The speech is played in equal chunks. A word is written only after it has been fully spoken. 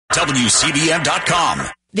WCBM.com.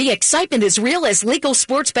 The excitement is real as legal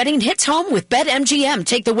sports betting hits home with BetMGM.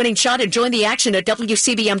 Take the winning shot and join the action at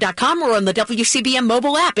WCBM.com or on the WCBM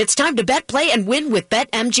mobile app. It's time to bet, play, and win with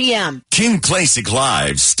BetMGM. King Klacik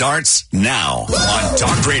Live starts now on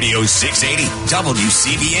Talk Radio 680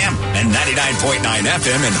 WCBM and 99.9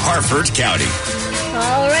 FM in Harford County.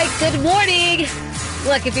 All right, good morning.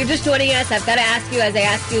 Look, if you're just joining us, I've got to ask you, as I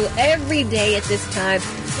ask you every day at this time,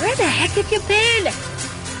 where the heck have you been?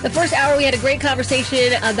 The first hour, we had a great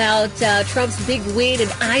conversation about Trump's big win in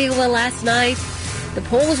Iowa last night. The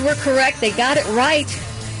polls were correct. They got it right.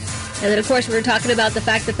 And then, of course, we were talking about the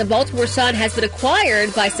fact that the Baltimore Sun has been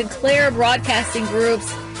acquired by Sinclair Broadcasting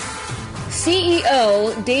Group's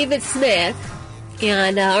CEO, David Smith.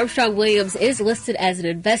 And Armstrong Williams is listed as an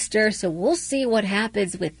investor, so we'll see what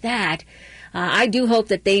happens with that. I do hope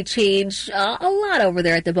that they change a lot over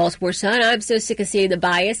there at the Baltimore Sun. I'm so sick of seeing the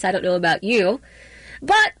bias. I don't know about you.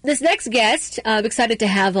 But this next guest, I'm excited to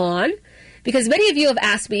have on because many of you have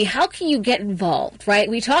asked me, how can you get involved, right?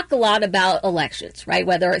 We talk a lot about elections, right?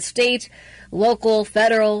 Whether it's state, local,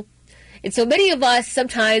 federal. And so many of us,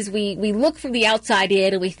 sometimes we look from the outside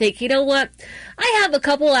in and we think, you know what? I have a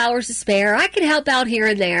couple hours to spare. I can help out here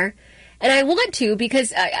and there. And I want to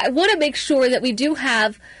because I want to make sure that we do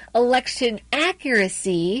have election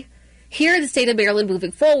accuracy here in the state of Maryland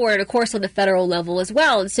moving forward, of course, on the federal level as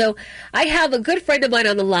well. And so I have a good friend of mine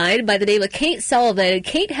on the line by the name of Kate Sullivan. And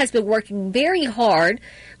Kate has been working very hard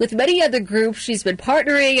with many other groups. She's been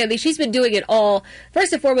partnering. I mean, she's been doing it all.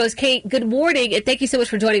 First and foremost, Kate, good morning, and thank you so much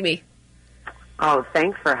for joining me. Oh,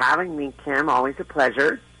 thanks for having me, Kim. Always a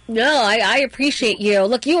pleasure. No, I appreciate you.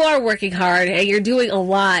 Look, you are working hard, and you're doing a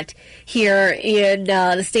lot here in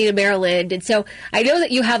the state of Maryland. And so I know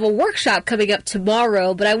that you have a workshop coming up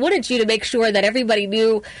tomorrow, but I wanted you to make sure that everybody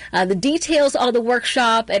knew the details on the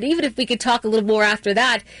workshop, and even if we could talk a little more after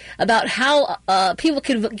that about how people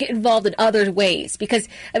can get involved in other ways. Because,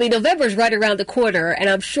 I mean, November's right around the corner, and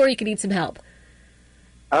I'm sure you can need some help.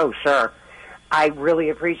 Oh, sure. I really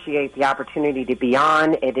appreciate the opportunity to be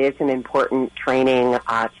on. It is an important training.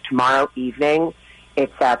 It's tomorrow evening.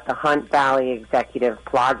 It's at the Hunt Valley Executive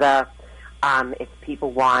Plaza. If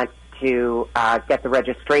people want to get the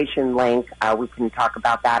registration link, we can talk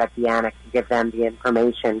about that at the annex and give them the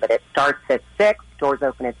information. But it starts at 6. Doors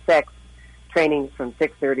open at 6. Training's from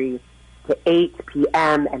 6:30 to 8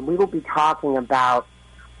 p.m. And we will be talking about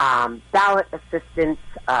ballot assistance,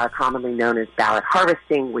 commonly known as ballot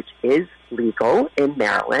harvesting, which is legal in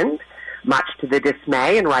Maryland, much to the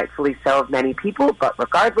dismay, and rightfully so, of many people, but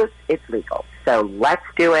regardless, it's legal. So let's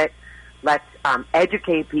do it. Let's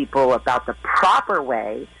educate people about the proper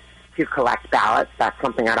way to collect ballots. That's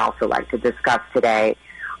something I'd also like to discuss today.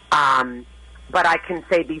 But I can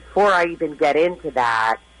say before I even get into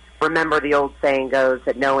that, remember the old saying goes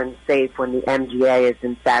that no one's safe when the MGA is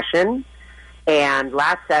in session. And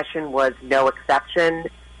last session was no exception.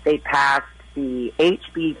 They passed the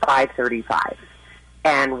HB 535.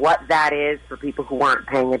 And what that is, for people who weren't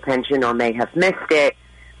paying attention or may have missed it,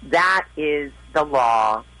 that is the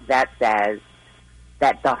law that says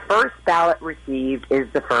that the first ballot received is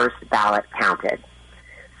the first ballot counted.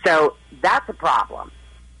 So that's a problem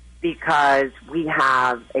because we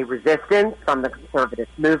have a resistance from the conservative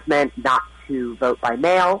movement not to vote by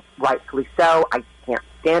mail, rightfully so. I can't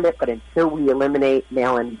stand it, but until we eliminate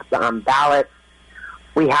mail-in ballots,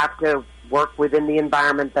 we have to work within the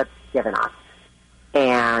environment that's given us.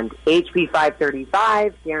 And HB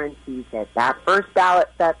 535 guarantees that that first ballot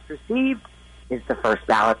that's received is the first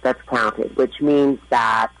ballot that's counted, which means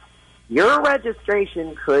that your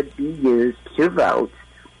registration could be used to vote,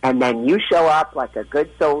 and then you show up like a good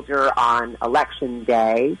soldier on election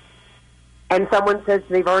day, and someone says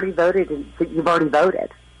they've already voted and you've already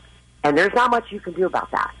voted. And there's not much you can do about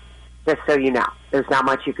that, just so you know. There's not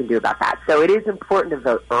much you can do about that. So it is important to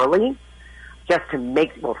vote early, just to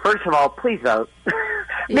make, well, first of all, please vote.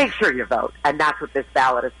 Make sure you vote. And that's what this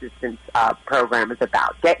ballot assistance program is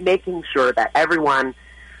about, making sure that everyone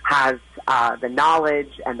has the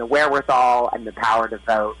knowledge and the wherewithal and the power to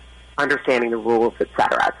vote, understanding the rules, et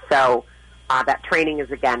cetera. So that training is,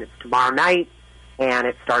 again, it's tomorrow night, and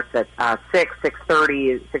it starts at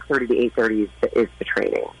 6:30 to 8:30 is the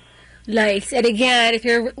training. Nice. And again, if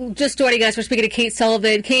you're just joining us, we're speaking to Kate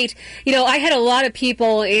Sullivan. Kate, you know, I had a lot of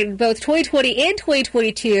people in both 2020 and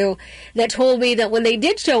 2022 that told me that when they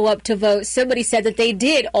did show up to vote, somebody said that they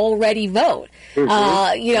did already vote.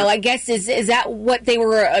 Mm-hmm. You know, I guess, is that what they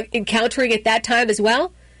were encountering at that time as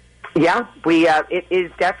well? Yeah, it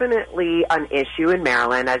is definitely an issue in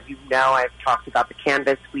Maryland. As you know, I've talked about the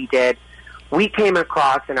canvass we did. We came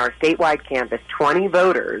across in our statewide canvass 20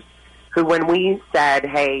 voters who, when we said,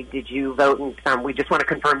 hey, did you vote, we just want to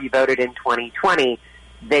confirm you voted in 2020,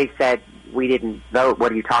 they said, we didn't vote.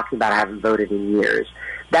 What are you talking about? I haven't voted in years.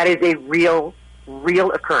 That is a real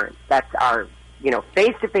occurrence. That's our,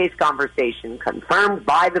 face-to-face conversation confirmed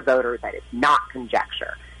by the voters. That is not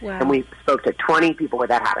conjecture. Wow. And we spoke to 20 people where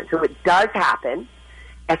that happened. So it does happen,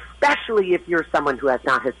 especially if you're someone who has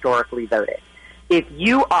not historically voted. If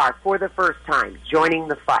you are, for the first time, joining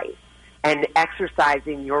the fight and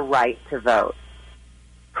exercising your right to vote,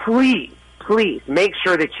 please make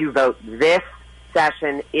sure that you vote this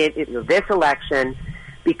session, this election,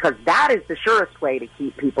 because that is the surest way to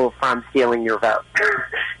keep people from stealing your vote,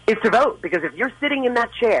 is to vote. Because if you're sitting in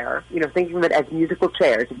that chair, thinking of it as musical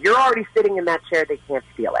chairs, if you're already sitting in that chair, they can't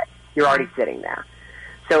steal it. You're already sitting there.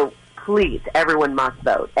 So please, everyone must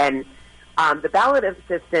vote. And the ballot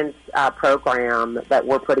assistance program that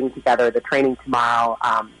we're putting together, the training tomorrow,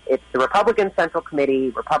 it's the Republican Central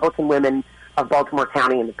Committee, Republican Women of Baltimore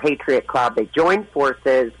County, and the Patriot Club. They joined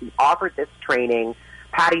forces. We offered this training.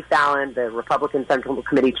 Patty Fallon, the Republican Central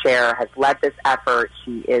Committee chair, has led this effort.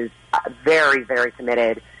 She is very, very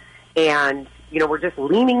committed. And, we're just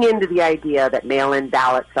leaning into the idea that mail-in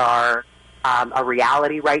ballots are a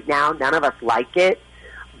reality right now. None of us like it.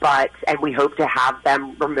 And we hope to have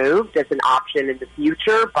them removed as an option in the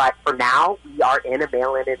future. But for now, we are in a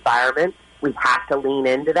mail-in environment. We have to lean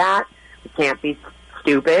into that. We can't be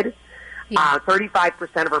stupid.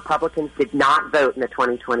 35% of Republicans did not vote in the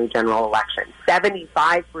 2020 general election.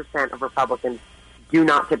 75% of Republicans do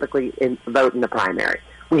not typically vote in the primary.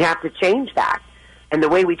 We have to change that. And the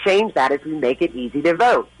way we change that is we make it easy to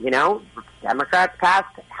vote. Democrats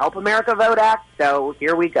passed Help America Vote Act, so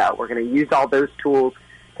here we go. We're going to use all those tools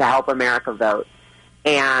to help America vote.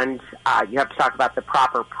 And you have to talk about the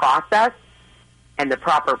proper process. And the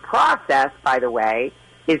proper process, by the way,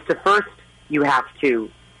 is to first you have to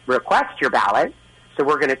request your ballot. So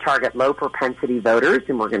we're going to target low propensity voters,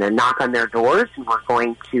 and we're going to knock on their doors, and we're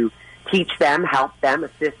going to teach them, help them,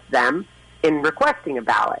 assist them in requesting a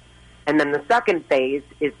ballot. And then the second phase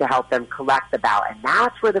is to help them collect the ballot. And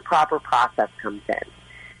that's where the proper process comes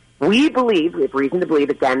in. We have reason to believe,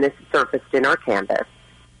 again, this surfaced in our canvass,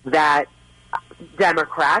 that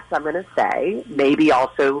Democrats, I'm going to say, maybe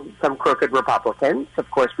also some crooked Republicans, of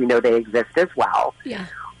course we know they exist as well,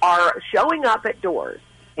 are showing up at doors,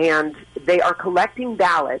 and they are collecting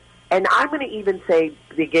ballots. And I'm going to even say,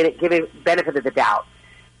 give benefit of the doubt,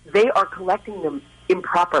 they are collecting them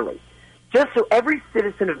improperly. Just so every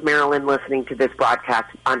citizen of Maryland listening to this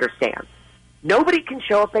broadcast understands, nobody can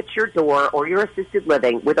show up at your door or your assisted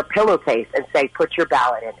living with a pillowcase and say, put your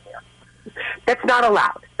ballot in here. That's not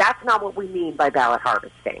allowed. That's not what we mean by ballot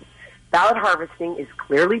harvesting. Ballot harvesting is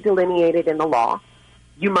clearly delineated in the law.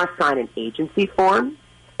 You must sign an agency form,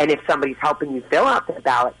 and if somebody's helping you fill out the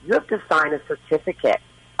ballot, you have to sign a certificate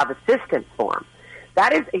of assistance form.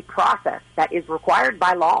 That is a process that is required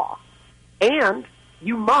by law. And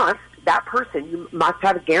you must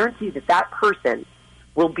have a guarantee that that person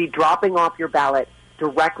will be dropping off your ballot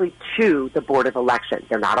directly to the Board of Elections.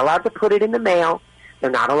 They're not allowed to put it in the mail. They're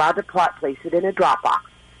not allowed to place it in a drop box,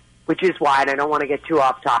 which is why, and I don't want to get too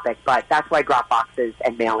off topic, but that's why drop boxes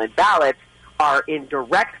and mail-in ballots are in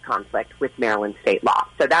direct conflict with Maryland state law.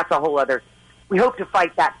 So that's a whole other, we hope to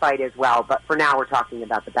fight that fight as well, but for now we're talking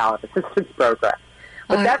about the ballot assistance program.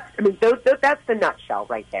 But that's the nutshell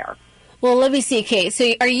right there. Well, let me see, Kate.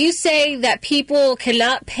 So are you saying that people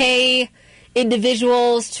cannot pay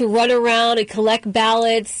individuals to run around and collect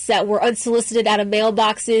ballots that were unsolicited out of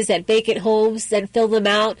mailboxes at vacant homes and fill them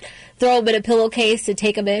out, throw them in a pillowcase and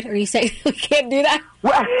take them in? Are you saying we can't do that?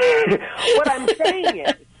 What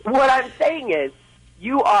I'm saying is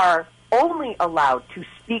you are only allowed to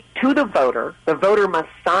speak to the voter. The voter must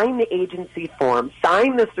sign the agency form,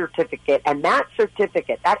 sign the certificate, and that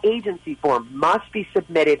certificate, that agency form, must be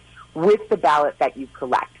submitted with the ballot that you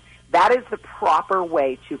collect. That is the proper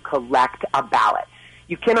way to collect a ballot.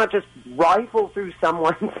 You cannot just rifle through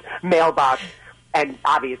someone's mailbox and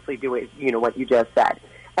obviously do it, what you just said.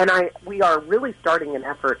 And we are really starting an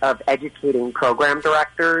effort of educating program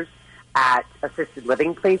directors at assisted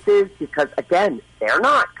living places because, again, they're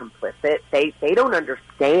not complicit. They don't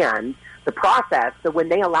understand the process. So when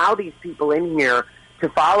they allow these people in here to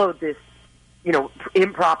follow this,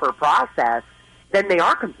 improper process, then they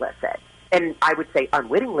are complicit. And I would say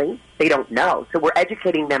unwittingly, they don't know. So we're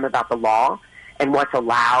educating them about the law and what's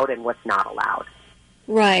allowed and what's not allowed.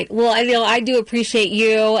 Right. Well, I do appreciate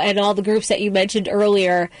you and all the groups that you mentioned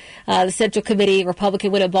earlier, the Central Committee,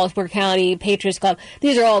 Republican Women of Baltimore County, Patriots Club.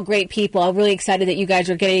 These are all great people. I'm really excited that you guys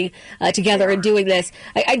are getting together and doing this.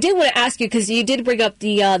 I did want to ask you, because you did bring up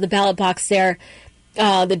the ballot box there.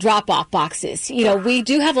 the drop-off boxes. We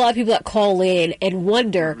do have a lot of people that call in and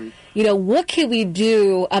wonder, what can we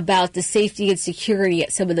do about the safety and security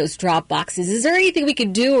at some of those drop boxes? Is there anything we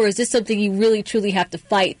can do, or is this something you really, truly have to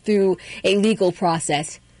fight through a legal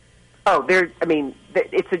process? Oh,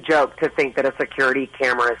 it's a joke to think that a security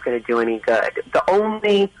camera is going to do any good. The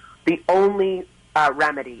only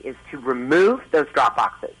remedy is to remove those drop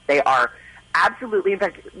boxes. They are absolutely, in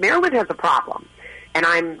fact, Maryland has a problem, and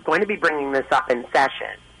I'm going to be bringing this up in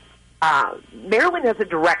session. Maryland has a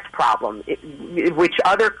direct problem, which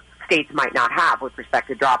other states might not have with respect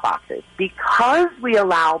to drop boxes. Because we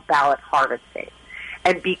allow ballot harvesting,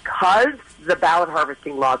 and because the ballot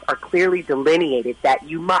harvesting laws are clearly delineated that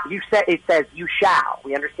it says you shall,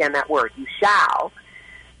 we understand that word, you shall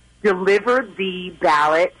deliver the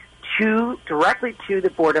ballot directly to the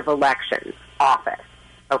Board of Elections office,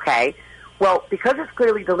 okay? Well, because it's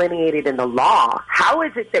clearly delineated in the law, how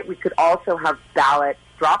is it that we could also have ballot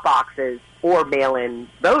drop boxes or mail-in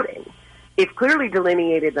voting? If clearly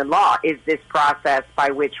delineated in law is this process by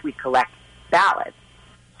which we collect ballots.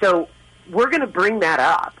 So we're going to bring that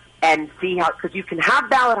up and see how, because you can have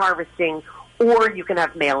ballot harvesting or you can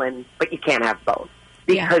have mail-in, but you can't have both.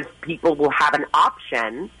 Because people will have an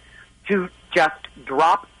option to just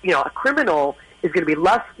drop, a criminal is going to be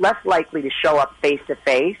less likely to show up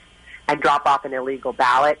face-to-face and drop off an illegal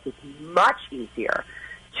ballot. It's much easier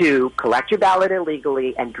to collect your ballot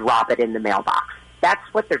illegally and drop it in the mailbox. That's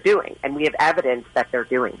what they're doing, and we have evidence that they're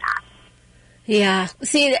doing that. Yeah.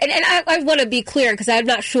 See, and I want to be clear because I'm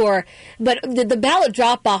not sure, but the ballot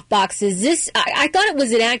drop-off boxes, I thought it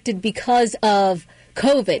was enacted because of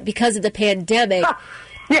COVID, because of the pandemic.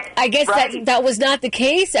 Yeah, I guess right. that was not the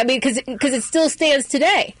case. I mean, because it still stands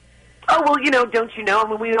today. Oh, well, don't you know? I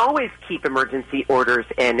mean, we always keep emergency orders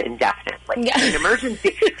in indefinitely. Yeah. An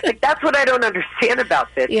emergency, that's what I don't understand about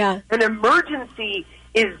this. Yeah. An emergency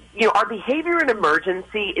is, our behavior in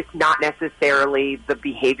emergency is not necessarily the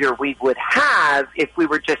behavior we would have if we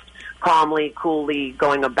were just calmly, coolly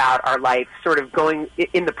going about our life, sort of going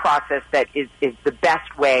in the process that is the best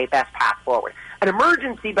path forward. An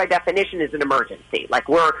emergency, by definition, is an emergency. Like,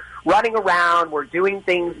 we're running around, we're doing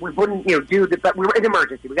things we wouldn't, but we were in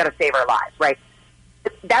emergency. We got to save our lives, right?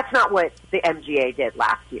 That's not what the MGA did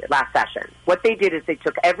last session. What they did is they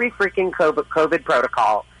took every freaking COVID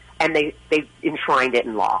protocol and they enshrined it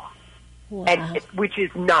in law, wow. Which is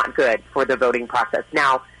not good for the voting process.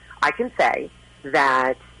 Now, I can say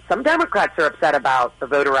that some Democrats are upset about the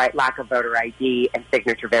lack of voter ID and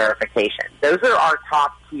signature verification. Those are our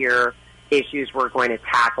top tier issues we're going to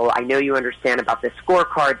tackle. I know you understand about this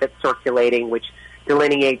scorecard that's circulating, which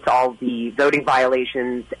delineates all the voting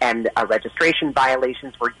violations and registration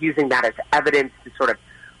violations. We're using that as evidence to sort of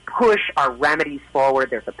push our remedies forward.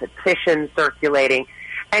 There's a petition circulating.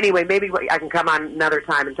 Anyway, maybe I can come on another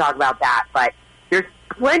time and talk about that, but there's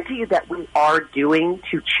plenty that we are doing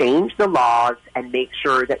to change the laws and make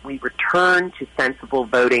sure that we return to sensible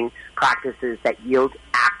voting practices that yield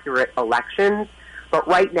accurate elections. But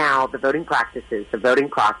right now, the voting practices, the voting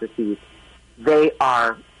processes, they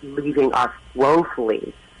are leaving us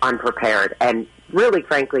woefully unprepared and really,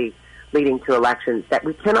 frankly, leading to elections that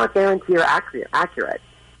we cannot guarantee are accurate.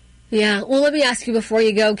 Yeah. Well, let me ask you before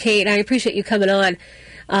you go, Kate, and I appreciate you coming on.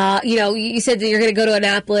 You said that you're going to go to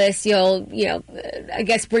Annapolis, I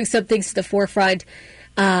guess bring some things to the forefront.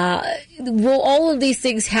 Will all of these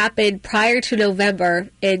things happen prior to November,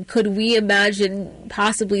 and could we imagine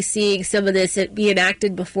possibly seeing some of this be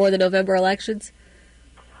enacted before the November elections?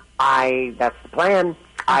 That's the plan. Okay,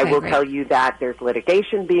 I will tell you that there's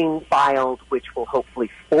litigation being filed, which will hopefully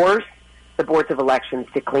force the boards of elections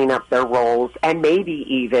to clean up their roles and maybe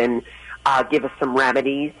even give us some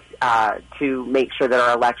remedies to make sure that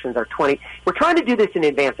our elections are We're trying to do this in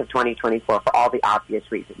advance of 2024 for all the obvious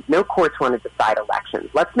reasons. No courts want to decide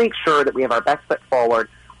elections. Let's make sure that we have our best foot forward.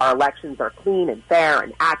 Our elections are clean and fair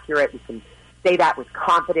and accurate. We can say that with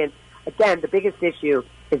confidence. Again, the biggest issue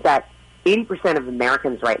is that 80% of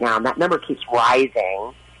Americans right now, and that number keeps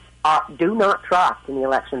rising, do not trust in the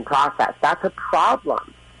election process. That's a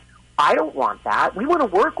problem. I don't want that. We want to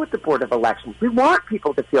work with the Board of Elections. We want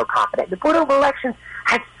people to feel confident. The Board of Elections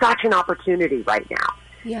has such an opportunity right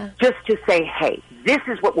now just to say, hey, this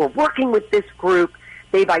is what we're working with this group.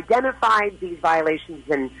 They've identified these violations,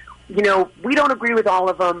 and, we don't agree with all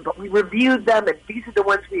of them, but we reviewed them, and these are the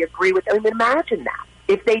ones we agree with. I mean, imagine that,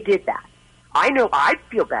 if they did that. I know I'd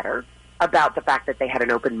feel better about the fact that they had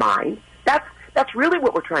an open mind. That's really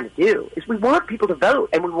what we're trying to do, is we want people to vote,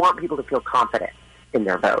 and we want people to feel confident in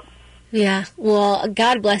their vote. Yeah, well,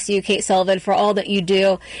 God bless you, Kate Sullivan, for all that you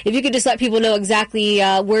do. If you could just let people know exactly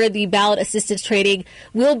where the ballot assistance training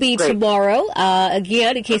will be tomorrow,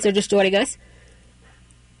 again, in case they're just joining us.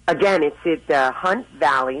 Again, it's at the Hunt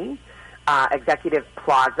Valley Executive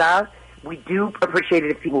Plaza. We do appreciate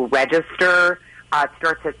it if people register. It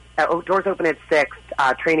starts at doors open at 6.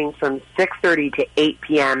 Trainings from 6:30 to 8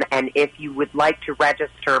 p.m. And if you would like to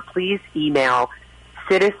register, please email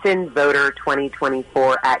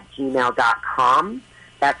citizenvoter2024@gmail.com.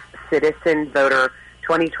 That's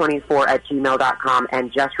citizenvoter2024@gmail.com.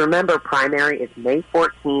 And just remember, primary is May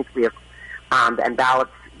 14th. We have and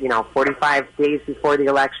ballots. 45 days before the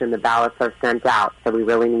election, the ballots are sent out. So we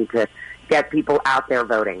really need to get people out there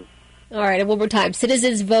voting. All right, and one more time,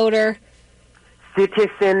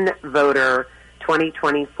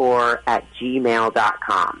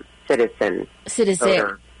 citizenvoter2024@gmail.com. Citizen.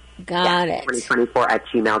 Voter. Got it.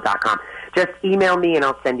 2024@gmail.com. Just email me and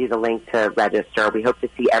I'll send you the link to register. We hope to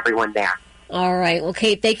see everyone there. All right. Well,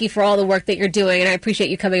 Kate, thank you for all the work that you're doing, and I appreciate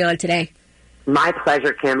you coming on today. My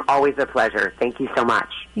pleasure, Kim. Always a pleasure. Thank you so much.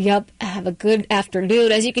 Yep. Have a good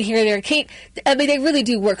afternoon. As you can hear there, Kate, I mean, they really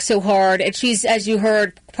do work so hard. And she's, as you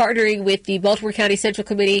heard, partnering with the Baltimore County Central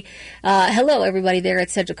Committee. Hello, everybody there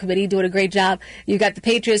at Central Committee, doing a great job. You've got the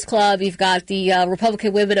Patriots Club. You've got the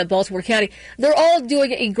Republican Women of Baltimore County. They're all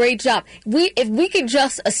doing a great job. If we can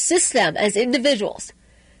just assist them as individuals,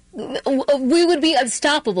 we would be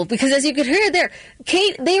unstoppable. Because as you can hear there,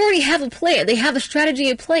 Kate, they already have a plan. They have a strategy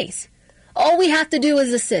in place. All we have to do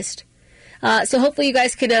is assist. So hopefully you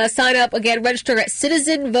guys can sign up. Again, register at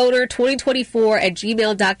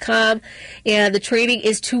citizenvoter2024@gmail.com. And the training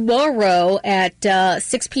is tomorrow at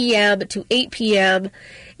 6 p.m. to 8 p.m.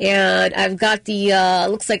 And I've got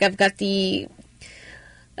looks like I've got the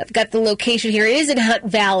location here. It is in Hunt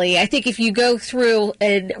Valley. I think if you go through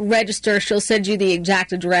and register, she'll send you the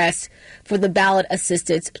exact address for the ballot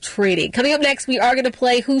assistance training. Coming up next, we are going to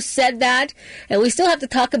play Who Said That? And we still have to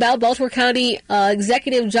talk about Baltimore County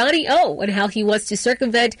Executive Johnny O and how he wants to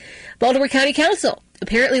circumvent Baltimore County Council.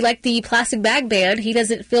 Apparently, like the plastic bag ban, he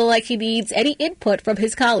doesn't feel like he needs any input from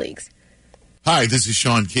his colleagues. Hi, this is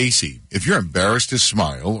Sean Casey. If you're embarrassed to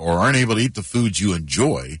smile or aren't able to eat the foods you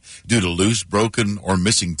enjoy due to loose, broken, or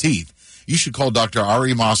missing teeth, you should call Dr.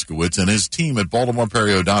 Ari Moskowitz and his team at Baltimore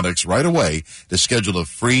Periodontics right away to schedule a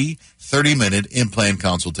free 30-minute implant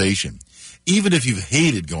consultation. Even if you've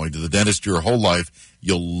hated going to the dentist your whole life,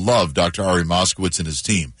 you'll love Dr. Ari Moskowitz and his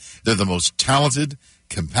team. They're the most talented,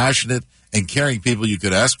 compassionate, and caring people you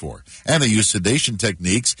could ask for. And they use sedation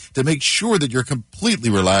techniques to make sure that you're completely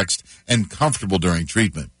relaxed and comfortable during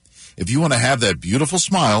treatment. If you want to have that beautiful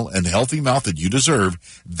smile and healthy mouth that you deserve,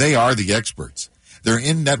 they are the experts. They're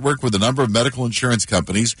in network with a number of medical insurance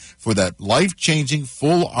companies for that life-changing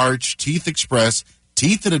full-arch Teeth Express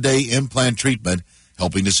teeth-in-a-day implant treatment,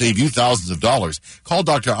 helping to save you thousands of dollars. Call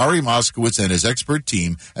Dr. Ari Moskowitz and his expert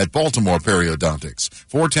team at Baltimore Periodontics,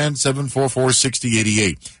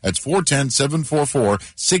 410-744-6088. That's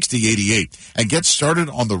 410-744-6088. And get started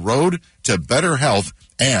on the road to better health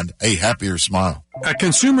and a happier smile. At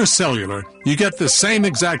Consumer Cellular, you get the same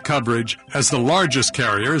exact coverage as the largest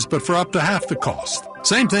carriers, but for up to half the cost.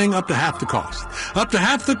 Same thing, up to half the cost. Up to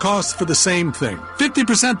half the cost for the same thing.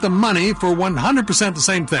 50% the money for 100% the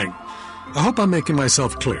same thing. I hope I'm making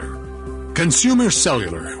myself clear. Consumer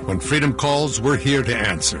Cellular. When freedom calls, we're here to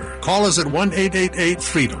answer. Call us at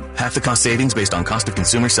 1-888-FREEDOM. Half the cost savings based on cost of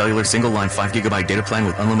Consumer Cellular single-line 5GB data plan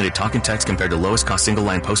with unlimited talk and text compared to lowest cost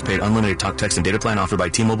single-line postpaid unlimited talk, text, and data plan offered by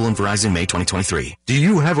T-Mobile and Verizon May 2023. Do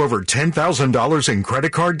you have over $10,000 in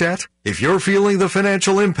credit card debt? If you're feeling the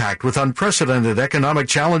financial impact with unprecedented economic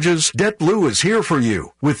challenges, DebtBlue is here for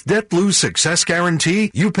you. With DebtBlue's Success Guarantee,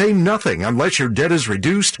 you pay nothing unless your debt is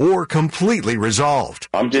reduced or completely resolved.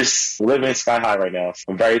 I'm just living sky high right now.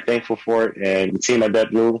 I'm very thankful for it, and the team at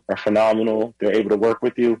DebtBlue are phenomenal. They're able to work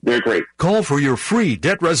with you. They're great. Call for your free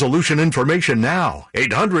debt resolution information now.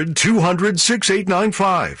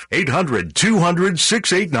 800-200-6895.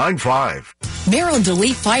 800-200-6895. Maryland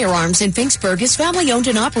Elite Firearms in Finksburg is family-owned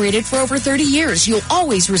and operated for over 30 years. You'll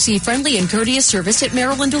always receive friendly and courteous service at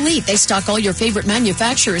Maryland Elite. They stock all your favorite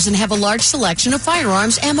manufacturers and have a large selection of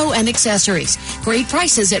firearms, ammo, and accessories. Great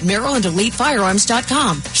prices at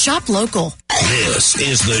MarylandEliteFirearms.com. Shop local. This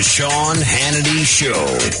is the Sean Hannity Show.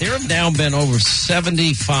 There have now been over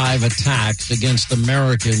 75 attacks against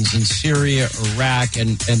Americans in Syria, Iraq,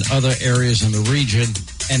 and other areas in the region.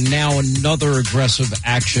 And now another aggressive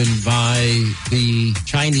action by the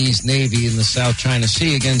Chinese Navy in the South China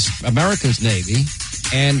Sea against America's Navy.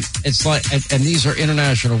 And it's like, and these are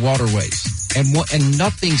international waterways, and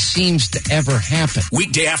nothing seems to ever happen.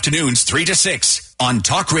 Weekday afternoons 3 to 6 on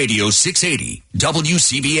Talk Radio 680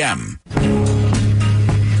 WCBM.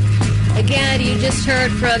 Again, you just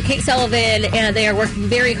heard from Kate Sullivan, and they are working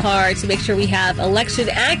very hard to make sure we have election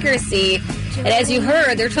accuracy. And as you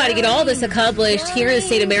heard, they're trying to get all this accomplished here in the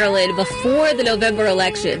state of Maryland before the November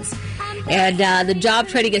elections. And the job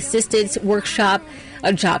training assistance workshop,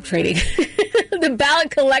 job training, the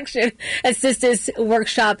ballot collection assistance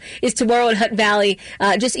workshop is tomorrow in Hunt Valley.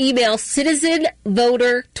 Just email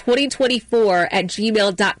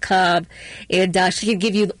citizenvoter2024@gmail.com, and she can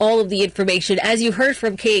give you all of the information. As you heard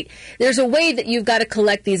from Kate, there's a way that you've got to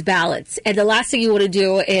collect these ballots, and the last thing you want to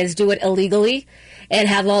do is do it illegally and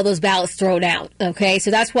have all those ballots thrown out, okay?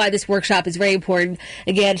 So that's why this workshop is very important.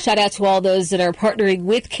 Again, shout out to all those that are partnering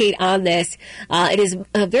with Kate on this. It is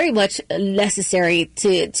very much necessary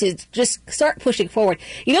to just start pushing forward.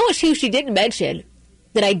 You know what she didn't mention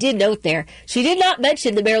that I did note there? She did not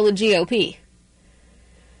mention the Maryland GOP.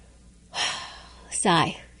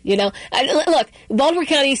 Sigh. You know, look, Baltimore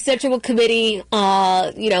County Central Committee,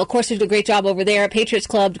 of course, did a great job over there. Patriots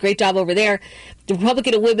Club, great job over there. The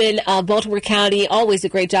Republican of Women, Baltimore County, always a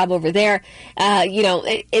great job over there.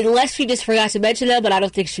 Unless she just forgot to mention them, but I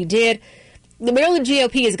don't think she did. The Maryland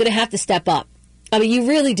GOP is going to have to step up. I mean, you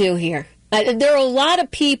really do here. There are a lot of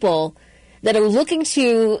people that are looking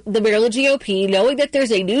to the Maryland GOP, knowing that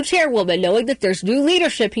there's a new chairwoman, knowing that there's new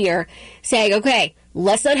leadership here, saying, okay,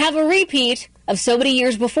 let's not have a repeat of so many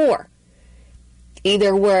years before.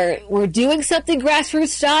 Either we're doing something grassroots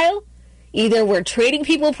style, either we're treating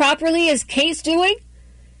people properly as Kate's doing.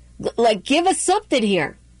 Like, give us something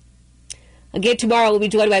here. Again, tomorrow we'll be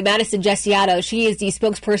joined by Madison Jessiato. She is the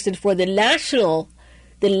spokesperson for the national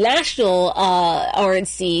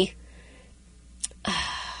RNC.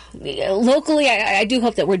 Locally, I do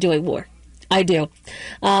hope that we're doing more. I do.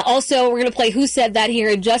 Also, we're going to play Who Said That here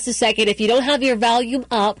in just a second. If you don't have your volume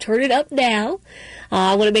up, turn it up now.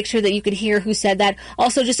 I want to make sure that you can hear Who Said That.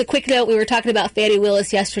 Also, just a quick note, we were talking about Fannie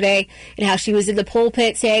Willis yesterday and how she was in the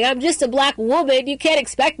pulpit saying, I'm just a black woman. You can't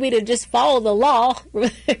expect me to just follow the law.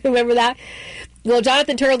 Remember that? Well,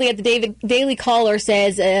 Jonathan Turley at the Daily Caller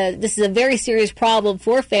says this is a very serious problem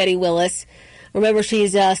for Fannie Willis. Remember,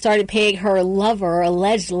 she's started paying her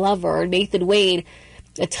alleged lover, Nathan Wade,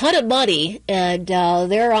 a ton of money, and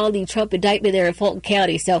they're on the Trump indictment there in Fulton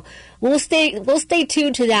County. So we'll stay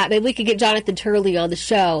tuned to that. Maybe we can get Jonathan Turley on the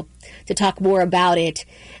show to talk more about it.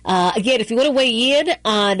 Again, if you want to weigh in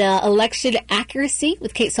on election accuracy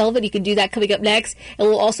with Kate Sullivan, you can do that coming up next. And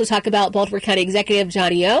we'll also talk about Baltimore County Executive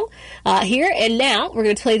Johnny O here. And now we're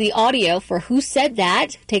going to play the audio for Who Said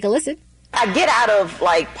That. Take a listen. I get out of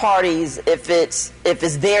parties if it's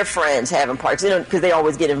their friends having parties, because they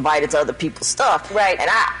always get invited to other people's stuff. Right. And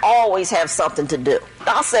I always have something to do.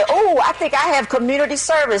 I'll say, I think I have community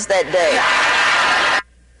service that day.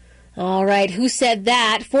 All right, who said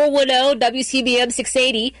that? 410-WCBM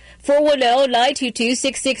 680,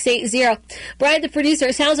 410-922-6680. Brian, the producer,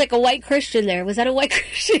 it sounds like a white Christian there. Was that a white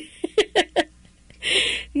Christian?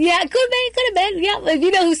 Yeah, could have been. Yeah,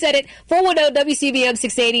 you know who said it. 410-WCBM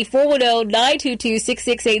 680,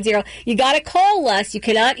 410-922-6680. You got to call us. You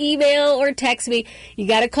cannot email or text me. You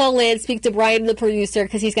got to call in, speak to Brian, the producer,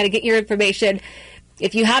 because he's got to get your information.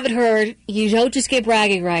 If you haven't heard, you don't just get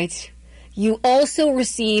bragging rights. You also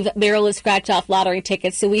receive Maryland scratch-off lottery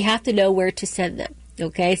tickets, so we have to know where to send them.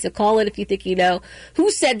 Okay, so call in if you think you know who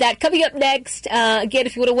said that. Coming up next, again,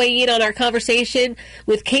 if you want to weigh in on our conversation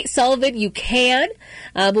with Kate Sullivan, you can.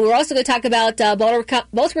 But we're also going to talk about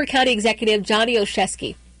Baltimore County Executive Johnny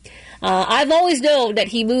Olszewski. I've always known that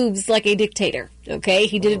he moves like a dictator. Okay,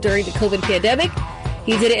 he did it during the COVID pandemic.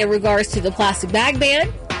 He did it in regards to the plastic bag ban.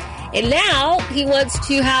 And now he wants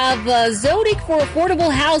to have zoning for affordable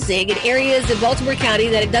housing in areas in Baltimore County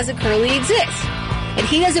that it doesn't currently exist. And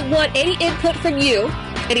he doesn't want any input from you,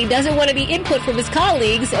 and he doesn't want any input from his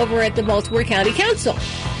colleagues over at the Baltimore County Council.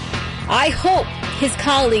 I hope his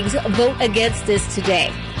colleagues vote against this today.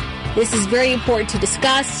 This is very important to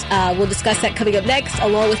discuss. We'll discuss that coming up next,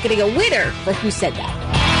 along with getting a winner for Who Said That.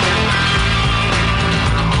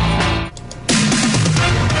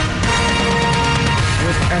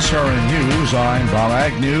 With SRN News, I'm Bob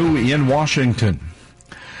Agnew in Washington.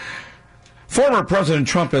 Former President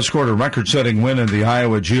Trump has scored a record-setting win in the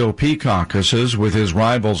Iowa GOP caucuses, with his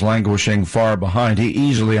rivals languishing far behind. He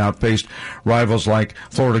easily outpaced rivals like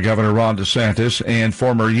Florida Governor Ron DeSantis and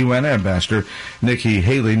former UN Ambassador Nikki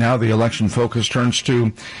Haley. Now the election focus turns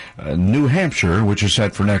to New Hampshire, which is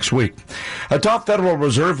set for next week. A top Federal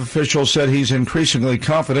Reserve official said he's increasingly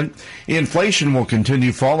confident inflation will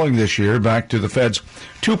continue falling this year back to the Fed's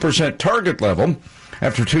 2% target level,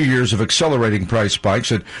 after 2 years of accelerating price spikes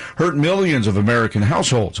that hurt millions of American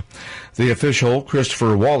households. The official,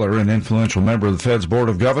 Christopher Waller, an influential member of the Fed's Board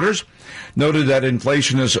of Governors, noted that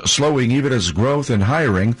inflation is slowing even as growth and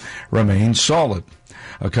hiring remain solid,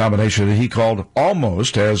 a combination that he called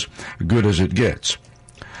almost as good as it gets.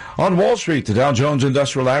 On Wall Street, the Dow Jones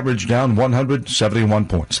Industrial Average down 171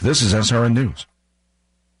 points. This is SRN News.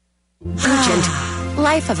 Urgent.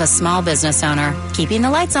 Life of a small business owner. Keeping the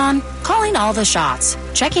lights on, calling all the shots,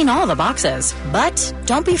 checking all the boxes. But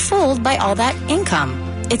don't be fooled by all that income.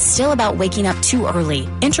 It's still about waking up too early,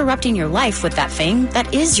 interrupting your life with that thing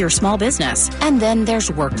that is your small business. And then there's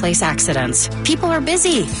workplace accidents. People are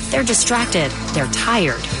busy, they're distracted, they're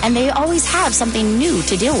tired, and they always have something new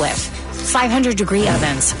to deal with. 500-degree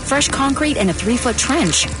ovens, fresh concrete in a 3-foot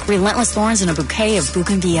trench, relentless thorns in a bouquet of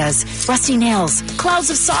bougainvilleas, rusty nails,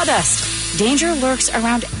 clouds of sawdust. Danger lurks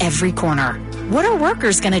around every corner. What are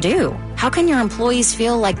workers going to do? How can your employees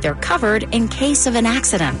feel like they're covered in case of an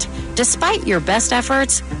accident? Despite your best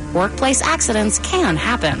efforts, workplace accidents can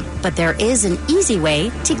happen, but there is an easy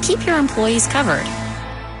way to keep your employees covered.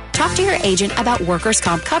 Talk to your agent about workers'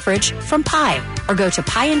 comp coverage from Pi, or go to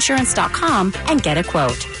piinsurance.com and get a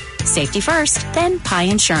quote. Safety first, then Pi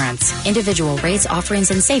Insurance. Individual rates,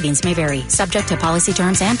 offerings, and savings may vary, subject to policy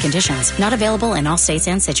terms and conditions. Not available in all states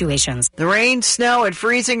and situations. The rain, snow, and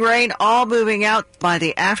freezing rain all moving out. By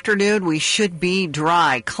the afternoon, we should be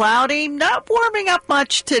dry. Cloudy, not warming up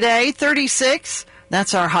much today. 36,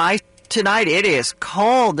 that's our high. Tonight, it is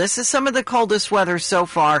cold. This is some of the coldest weather so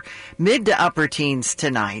far. Mid to upper teens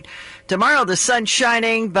tonight. Tomorrow, the sun's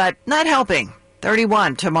shining, but not helping.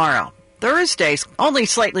 31 tomorrow. Thursday's only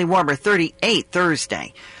slightly warmer, 38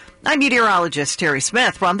 Thursday. I'm meteorologist Terry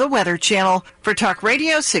Smith from the Weather Channel for Talk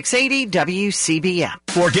Radio 680 WCBM.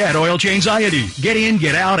 Forget oil change-iety. Get in,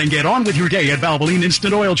 get out, and get on with your day at Valvoline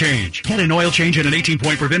Instant Oil Change. Get an oil change and an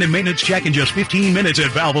 18-point preventive maintenance check in just 15 minutes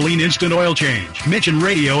at Valvoline Instant Oil Change. Mention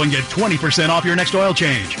radio and get 20% off your next oil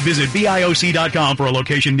change. Visit BIOC.com for a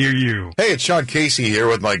location near you. Hey, it's Sean Casey here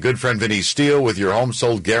with my good friend Vinny Steele with your Home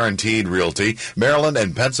Sold Guaranteed Realty, Maryland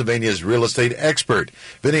and Pennsylvania's real estate expert.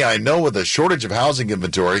 Vinny, I know with a shortage of housing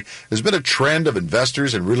inventory, there's been a trend of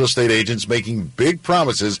investors and real estate agents making big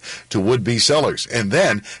promises to would-be sellers and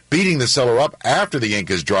then beating the seller up after the ink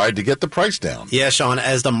is dried to get the price down. Yeah, Sean,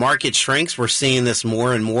 as the market shrinks, we're seeing this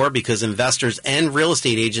more and more because investors and real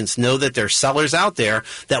estate agents know that there's sellers out there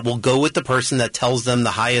that will go with the person that tells them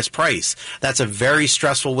the highest price. That's a very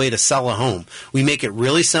stressful way to sell a home. We make it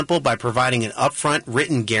really simple by providing an upfront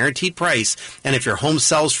written guaranteed price, and if your home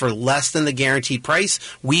sells for less than the guaranteed price,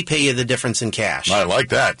 we pay you the difference in cash. I like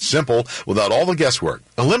that. Simple, without all the guesswork.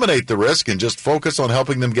 Eliminate the risk and just focus on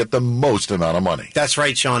helping them get the most amount of money. That's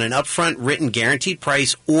right, Sean. An upfront written guaranteed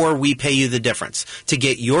price, or we pay you the difference. To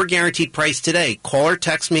get your guaranteed price today, call or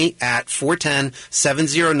text me at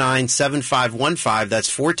 410-709-7515. That's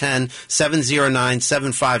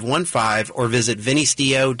 410-709-7515, or visit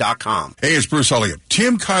vinnysteo.com. Hey, it's Bruce Elliott.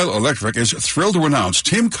 Tim Kyle Electric is thrilled to announce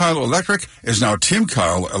Tim Kyle Electric is now Tim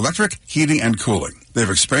Kyle Electric Heating and Cooling. They've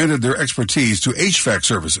expanded their expertise to HVAC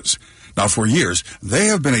services. Now, for years, they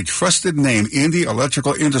have been a trusted name in the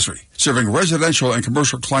electrical industry, serving residential and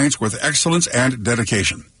commercial clients with excellence and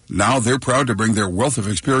dedication. Now they're proud to bring their wealth of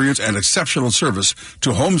experience and exceptional service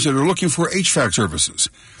to homes that are looking for HVAC services.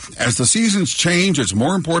 As the seasons change, it's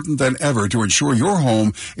more important than ever to ensure your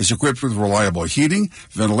home is equipped with reliable heating,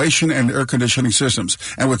 ventilation, and air conditioning systems.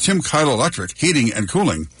 And with Tim Kyle Electric Heating and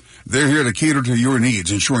Cooling, they're here to cater to your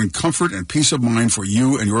needs, ensuring comfort and peace of mind for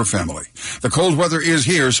you and your family. The cold weather is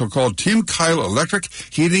here, so call Tim Kyle Electric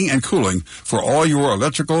Heating and Cooling for all your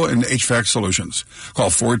electrical and HVAC solutions.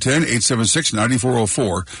 Call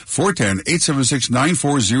 410-876-9404,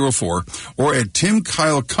 410-876-9404, or at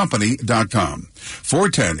timkylecompany.com.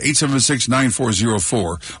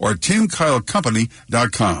 410-876-9404 or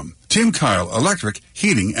timkylecompany.com. Tim Kyle Electric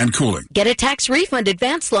Heating and Cooling. Get a tax refund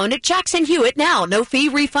advance loan at Jackson Hewitt now. No fee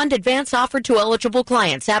refund advance offered to eligible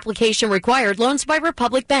clients. Application required. Loans by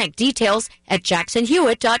Republic Bank. Details at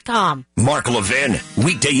jacksonhewitt.com. Mark Levin,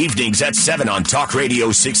 weekday evenings at 7 on Talk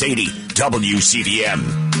Radio 680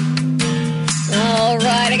 WCBM. All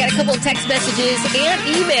right, I got a couple of text messages and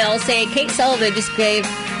emails saying Kate Sullivan just gave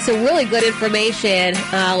some really good information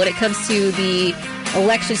when it comes to the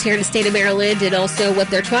elections here in the state of Maryland and also what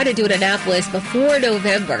they're trying to do in Annapolis before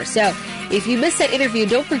November. So if you missed that interview,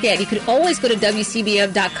 don't forget, you can always go to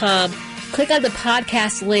WCBM.com, click on the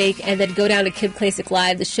podcast link, and then go down to Kim Klacik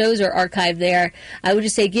Live. The shows are archived there. I would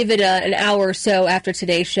just say give it an hour or so after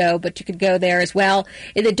today's show, but you could go there as well.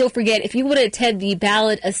 And then don't forget, if you want to attend the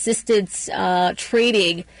ballot assistance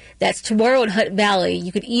training that's tomorrow in Hunt Valley,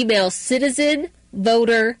 you can email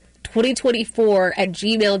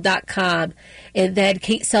citizenvoter2024@gmail.com. And then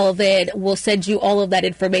Kate Sullivan will send you all of that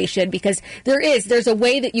information because there's a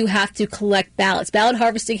way that you have to collect ballots. Ballot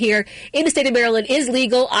harvesting here in the state of Maryland is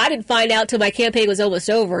legal. I didn't find out till my campaign was almost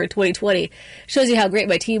over in 2020. Shows you how great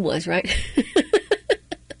my team was, right?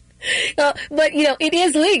 But, it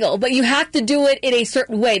is legal, but you have to do it in a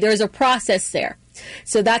certain way. There's a process there.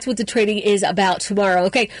 So that's what the training is about tomorrow.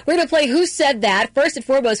 Okay, we're going to play Who Said That. First and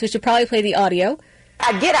foremost, we should probably play the audio.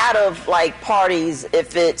 I get out of parties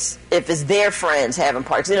if it's their friends having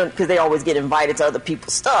parties, because they always get invited to other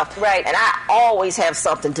people's stuff. Right. And I always have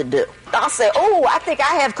something to do. I'll say, oh, I think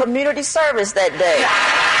I have community service that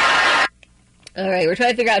day. All right, we're trying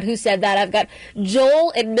to figure out who said that. I've got Joel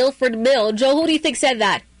in Milford Mill. Joel, who do you think said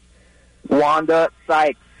that? Wanda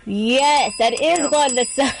Sykes. Yes, that is Wanda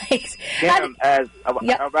Sykes. Kim, as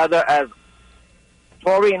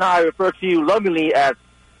Tori and I refer to you lovingly as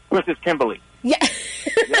Princess Kimberly. Yeah.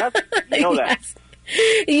 Yes? You know that.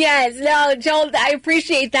 Yes. No, Joel, I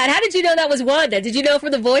appreciate that. How did you know that was Wanda? Did you know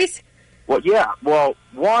from the voice? Well, yeah. Well,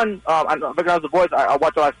 I recognize the voice. I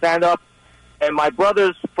watch a lot of stand-up, and my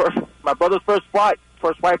brother's first wife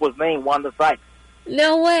was named Wanda Sykes.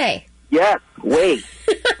 No way. Yes, way.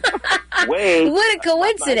 What a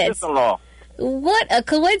coincidence. My What a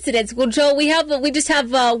coincidence. Well, Joel, we just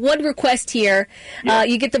have one request here. Yeah.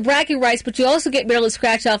 You get the bragging rights, but you also get Maryland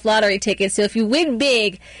scratch-off lottery tickets. So if you win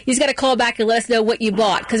big, you just got to call back and let us know what you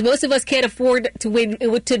bought, because most of us can't afford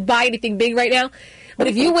to buy anything big right now. But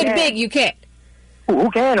if you win big, you can.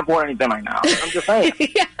 Who can afford anything right now? I'm just saying.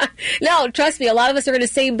 Yeah. No, trust me, a lot of us are in the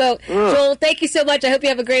same boat. Joel, thank you so much. I hope you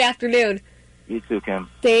have a great afternoon. You too, Kim.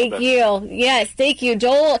 Thank you. Yes, thank you.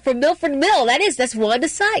 Joel from Milford Mill. That's Wanda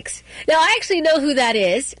Sykes. Now, I actually know who that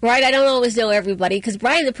is, right? I don't always know everybody, because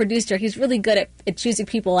Brian, the producer, he's really good at choosing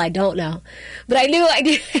people I don't know. But I knew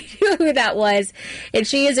who that was, and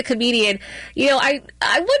she is a comedian. I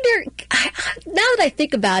wonder, now that I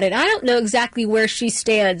think about it, I don't know exactly where she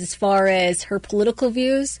stands as far as her political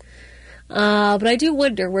views, but I do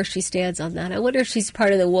wonder where she stands on that. I wonder if she's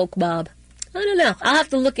part of the woke mob. I don't know. I'll have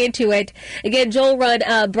to look into it. Again, Joel run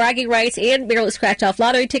bragging rights and Maryland scratch-off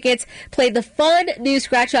lottery tickets. Play the fun new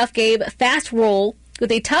scratch-off game, Fast Roll,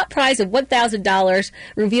 with a top prize of $1,000.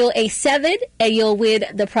 Reveal a 7 and you'll win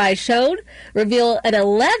the prize shown. Reveal an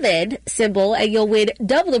 11 symbol and you'll win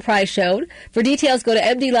double the prize shown. For details, go to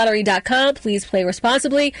mdlottery.com. Please play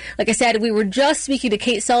responsibly. Like I said, we were just speaking to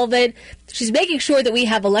Kate Sullivan. She's making sure that we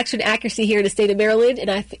have election accuracy here in the state of Maryland. And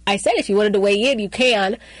I said if you wanted to weigh in, you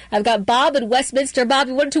can. I've got Bob in Westminster. Bob,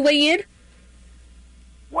 you wanted to weigh in?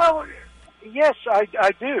 Well, yes, I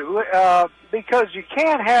do, because you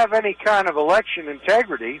can't have any kind of election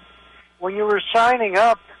integrity when you were signing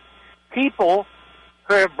up people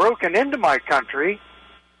who have broken into my country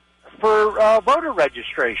for voter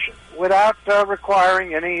registration without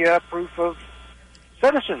requiring any proof of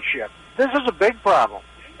citizenship. This is a big problem,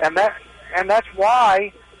 and that's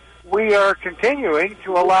why we are continuing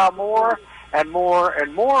to allow more and more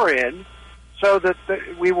and more in, so that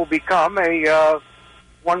we will become a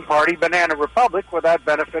one-party banana republic with that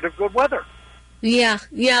benefit of good weather. Yeah,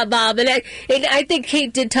 Bob, and I think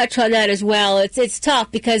Kate did touch on that as well. It's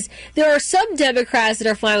tough because there are some Democrats that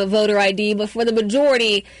are fine with voter ID, but for the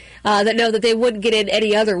majority that know that they wouldn't get in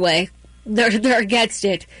any other way, they're against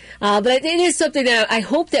it. But it is something that I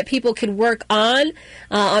hope that people can work on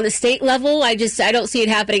the state level. I don't see it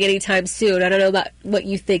happening anytime soon. I don't know about what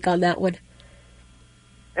you think on that one.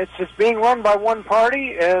 It's just being run by one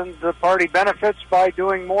party, and the party benefits by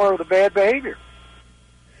doing more of the bad behavior.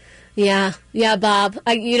 Yeah, Bob.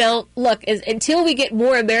 Look, until we get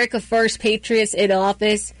more America First patriots in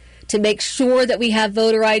office to make sure that we have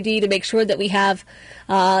voter ID, to make sure that we have,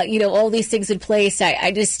 all these things in place,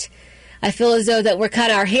 I feel as though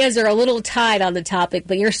that our hands are a little tied on the topic.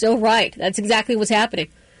 But you're so right. That's exactly what's happening.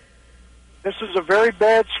 This is a very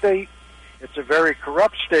bad state. It's a very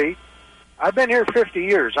corrupt state. I've been here 50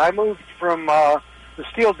 years. I moved from the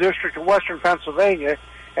Steel District of Western Pennsylvania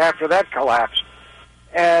after that collapsed.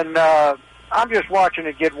 And I'm just watching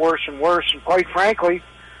it get worse and worse. And quite frankly,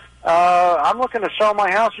 I'm looking to sell my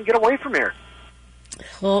house and get away from here.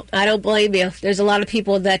 Well, I don't blame you. There's a lot of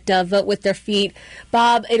people that vote with their feet.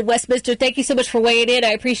 Bob in Westminster, thank you so much for weighing in.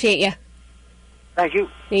 I appreciate you. Thank you.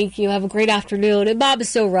 Thank you. Have a great afternoon. And Bob is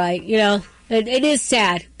so right, you know. It is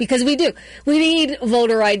sad because we do. We need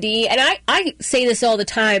voter ID. And I say this all the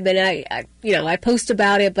time, and I post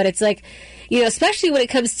about it, but it's like, you know, especially when it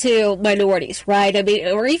comes to minorities, right? I mean,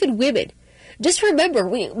 or even women. Just remember,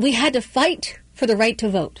 we had to fight for the right to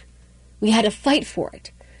vote. We had to fight for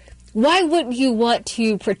it. Why wouldn't you want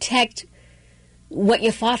to protect what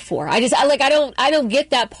you fought for? I don't get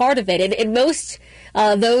that part of it. And most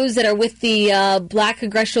those that are with the Black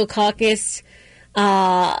Congressional Caucus,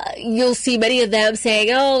 you'll see many of them saying,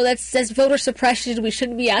 "Oh, that's voter suppression. We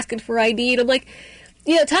shouldn't be asking for ID." And I'm like,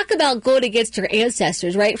 you know, talk about going against your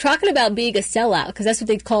ancestors, right? Talking about being a sellout, because that's what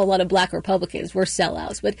they call a lot of Black Republicans. We're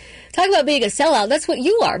sellouts. But talk about being a sellout. That's what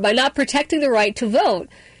you are by not protecting the right to vote.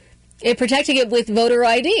 And protecting it with voter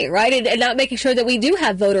ID, right? And not making sure that we do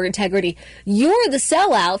have voter integrity. You're the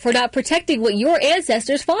sellout for not protecting what your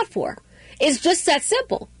ancestors fought for. It's just that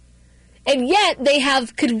simple. And yet they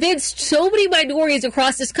have convinced so many minorities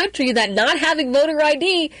across this country that not having voter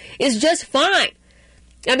ID is just fine.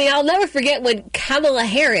 I mean, I'll never forget when Kamala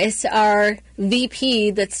Harris, our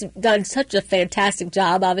VP, that's done such a fantastic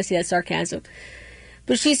job, obviously that's sarcasm,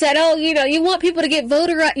 but she said, "Oh, you know, you want people to get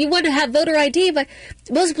you want to have voter ID, but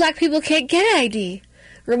most Black people can't get ID."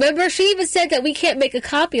 Remember, she even said that we can't make a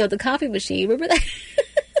copy on the copy machine. Remember that?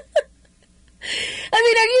 I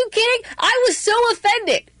mean, are you kidding? I was so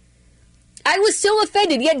offended.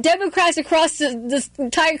 Yet Democrats across this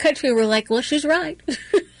entire country were like, "Well, she's right."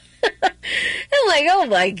 I'm like, oh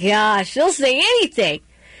my gosh, they'll say anything.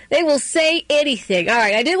 They will say anything. All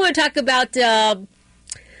right, I did want to talk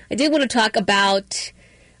about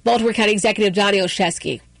Baltimore County Executive Johnny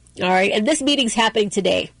Olszewski. All right, and this meeting's happening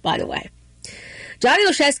today, by the way. Johnny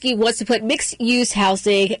Olszewski wants to put mixed-use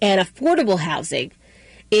housing and affordable housing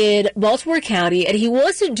in Baltimore County, and he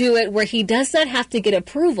wants to do it where he does not have to get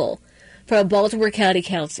approval from Baltimore County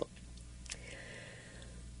Council.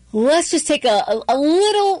 Let's just take a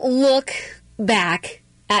little look back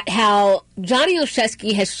at how Johnny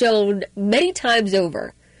Olszewski has shown many times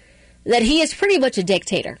over that he is pretty much a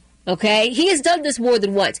dictator, okay? He has done this more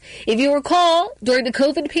than once. If you recall, during the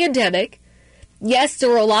COVID pandemic, yes, there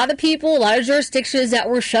were a lot of people, a lot of jurisdictions that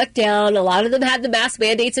were shut down. A lot of them had the mask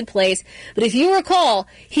mandates in place. But if you recall,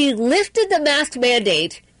 he lifted the mask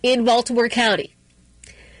mandate in Baltimore County.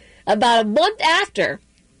 About a month after,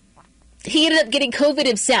 he ended up getting COVID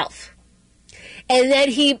himself. And then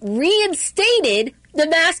he reinstated the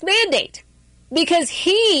mask mandate because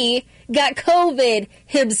he got COVID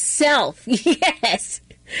himself. Yes.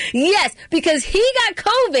 Yes, because he got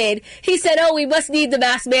COVID, he said, "Oh, we must need the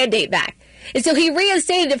mask mandate back." And so he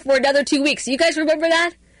reinstated it for another 2 weeks. You guys remember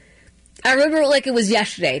that? I remember it like it was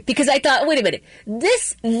yesterday because I thought, wait a minute,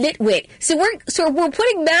 this nitwit. So we're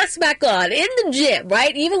putting masks back on in the gym,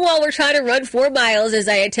 right? Even while we're trying to run 4 miles, as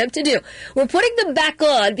I attempt to do, we're putting them back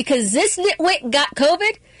on because this nitwit got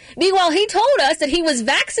COVID. Meanwhile, he told us that he was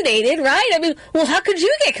vaccinated, right? I mean, well, how could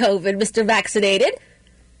you get COVID, Mr. Vaccinated?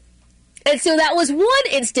 And so that was one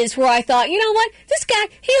instance where I thought, you know what? This guy,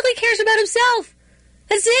 he only cares about himself.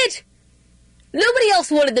 That's it. Nobody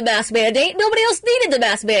else wanted the mask mandate. Nobody else needed the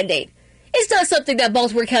mask mandate. It's not something that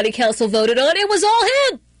Baltimore County Council voted on. It was all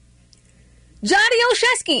him. Johnny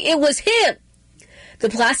Olszewski. It was him. The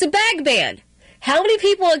plastic bag ban. How many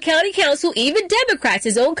people on county council, even Democrats,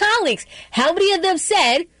 his own colleagues, how many of them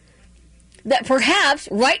said that perhaps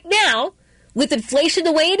right now, with inflation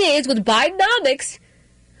the way it is, with Bidenomics,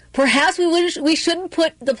 perhaps we shouldn't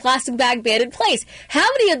put the plastic bag ban in place? How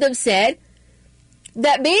many of them said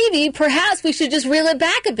that maybe, perhaps we should just reel it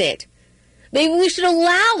back a bit? Maybe we should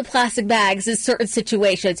allow the plastic bags in certain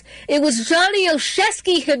situations. It was Johnny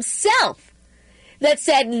Olszewski himself that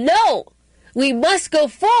said, no, we must go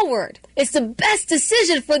forward. It's the best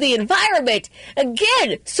decision for the environment.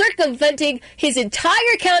 Again, circumventing his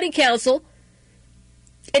entire county council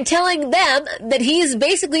and telling them that he is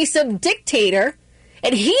basically some dictator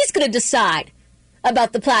and he's going to decide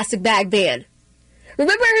about the plastic bag ban.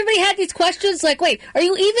 Remember, everybody had these questions like, wait, are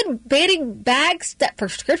you even banning bags that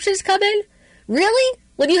prescriptions come in? Really?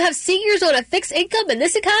 When you have seniors on a fixed income in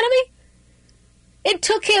this economy? It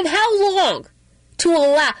took him how long to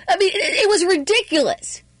allow? I mean, it was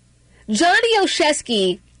ridiculous. Johnny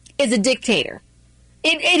Olszewski is a dictator.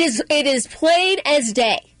 It is plain as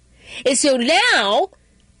day. And so now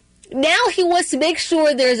he wants to make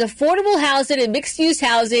sure there's affordable housing and mixed-use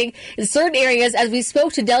housing in certain areas. As we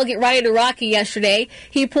spoke to Delegate Ryan Araki yesterday,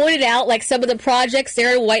 he pointed out, like some of the projects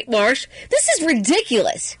there in White Marsh, this is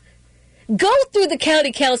ridiculous. Go through the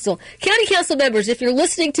county council. County council members, if you're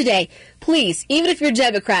listening today, please, even if you're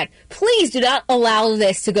Democrat, please do not allow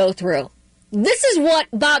this to go through. This is what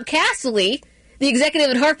Bob Castley, the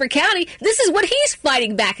executive in Harford County, this is what he's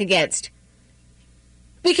fighting back against.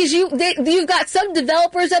 Because you've got some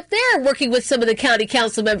developers up there working with some of the county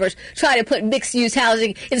council members trying to put mixed-use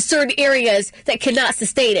housing in certain areas that cannot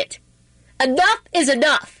sustain it. Enough is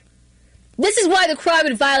enough. This is why the crime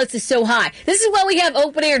and violence is so high. This is why we have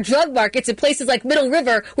open-air drug markets in places like Middle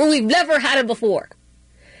River where we've never had them before.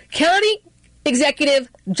 County Executive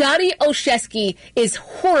Johnny Olszewski is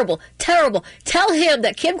horrible, terrible. Tell him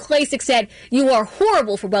that Kim Klacik said, you are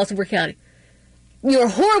horrible for Baltimore County. You are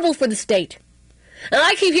horrible for the state. And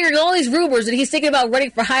I keep hearing all these rumors that he's thinking about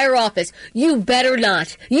running for higher office. You better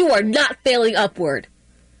not. You are not failing upward.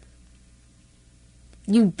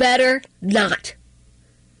 You better not.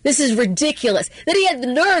 This is ridiculous. Then he had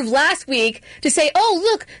the nerve last week to say, oh,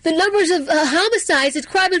 look, the numbers of homicides and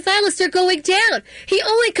crime and violence are going down. He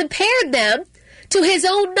only compared them to his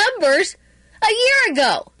own numbers a year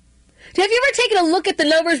ago. Have you ever taken a look at the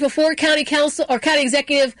numbers before county council or county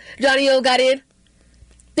executive Johnny O got in?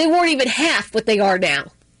 They weren't even half what they are now.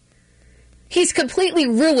 He's completely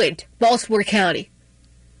ruined Baltimore County.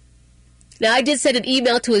 Now, I did send an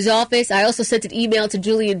email to his office. I also sent an email to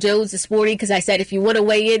Julian Jones this morning because I said, if you want to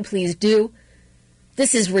weigh in, please do.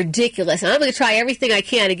 This is ridiculous. And I'm going to try everything I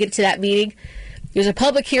can to get to that meeting. There's a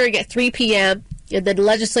public hearing at 3 p.m. and then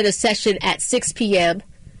legislative session at 6 p.m.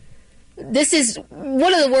 This is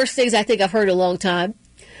one of the worst things I think I've heard in a long time.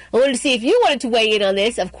 I wanted to see if you wanted to weigh in on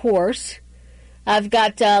this, of course. I've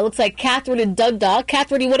got, looks like Catherine in Dundalk.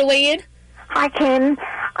 Catherine, do you want to weigh in? Hi, Kim.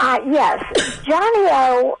 Yes. Johnny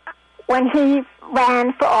O, when he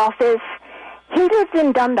ran for office, he lived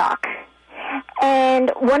in Dundalk.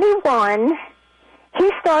 And when he won, he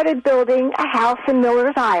started building a house in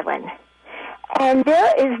Miller's Island. And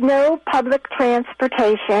there is no public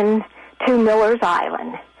transportation to Miller's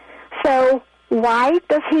Island. So why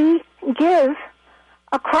does he give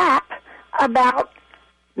a crap about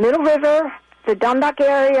Middle River, the Dundalk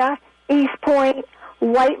area, East Point,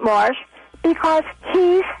 White Marsh? Because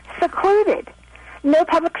he's secluded. No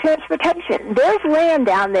public transportation. There's land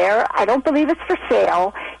down there. I don't believe it's for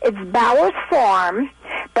sale. It's Bauer's Farm.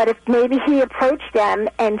 But if maybe he approached them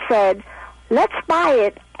and said, let's buy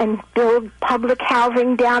it and build public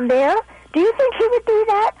housing down there, do you think he would do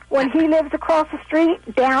that when he lives across the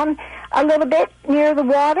street down a little bit near the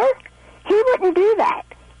water? He wouldn't do that.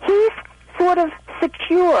 He's sort of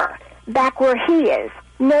secure back where he is.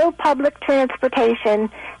 No public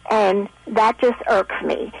transportation, and that just irks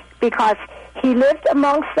me because he lived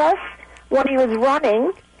amongst us when he was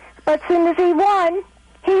running, but as soon as he won,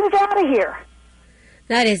 he was out of here.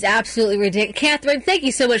 That is absolutely ridiculous. Catherine, thank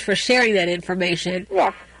you so much for sharing that information.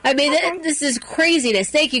 Yes. I mean, this is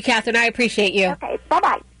craziness. Thank you, Catherine. I appreciate you. Okay,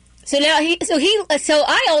 bye-bye. So now so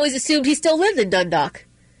I always assumed he still lived in Dundalk.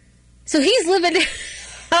 So he's living.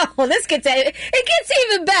 Oh, it gets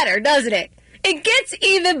even better, doesn't it? It gets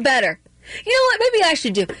even better. You know what? Maybe I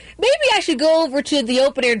should do. Maybe I should go over to the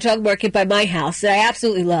open air drug market by my house that I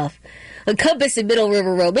absolutely love, on Compass and Middle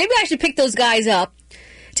River Road. Maybe I should pick those guys up,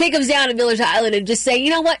 take them down to Miller's Island, and just say,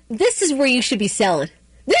 you know what? This is where you should be selling.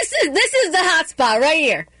 This is the hot spot right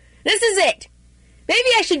here. This is it. Maybe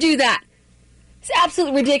I should do that. It's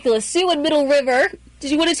absolutely ridiculous. Sue in Middle River,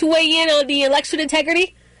 did you want to weigh in on the election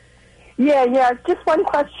integrity? Yeah. Just one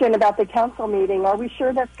question about the council meeting. Are we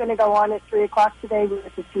sure that's going to go on at 3 o'clock today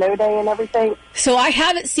with the snow day and everything? So I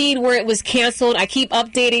haven't seen where it was canceled. I keep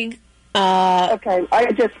updating. Okay,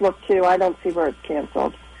 I just looked too. I don't see where it's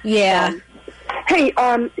canceled. Yeah. Hey,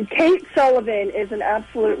 Kate Sullivan is an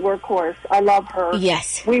absolute workhorse. I love her.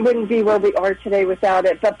 Yes. We wouldn't be where we are today without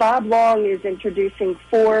it. But Bob Long is introducing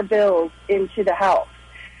 4 bills into the House.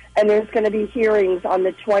 And there's going to be hearings on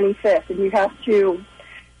the 25th. And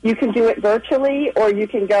you can do it virtually or you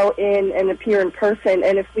can go in and appear in person.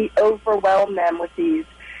 And if we overwhelm them with these.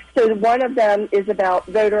 So one of them is about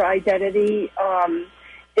voter identity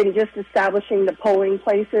in just establishing the polling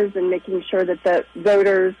places and making sure that the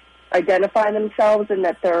voters identify themselves and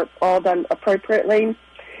that they're all done appropriately.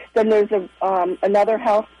 Then there's another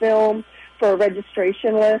House bill for a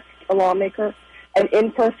registration list, a lawmaker, and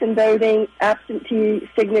in-person voting, absentee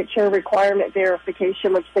signature requirement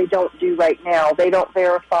verification, which they don't do right now. They don't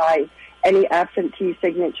verify any absentee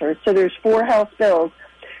signatures. So there's 4 House bills.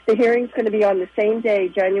 The hearing's going to be on the same day,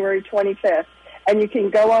 January 25th, and you can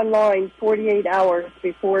go online 48 hours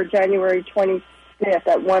before January 25th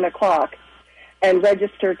at 1 o'clock. And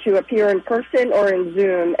register to appear in person or in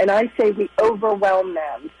Zoom. And I say we overwhelm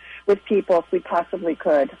them with people if we possibly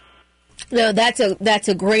could. No, that's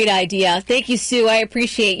a great idea. Thank you, Sue. I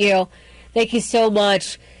appreciate you. Thank you so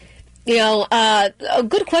much. A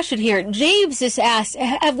good question here. James just asked,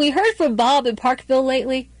 have we heard from Bob in Parkville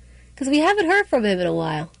lately? Because we haven't heard from him in a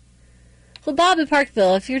while. Well, Bob in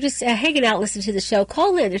Parkville, if you're just hanging out listening to the show,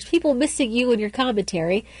 call in. There's people missing you and your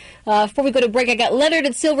commentary. Before we go to break, I got Leonard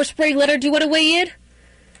in Silver Spring. Leonard, do you want to weigh in?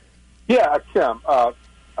 Yeah, Kim. Gosh.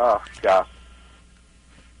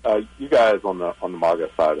 You guys on the MAGA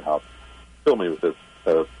side of the house fill me with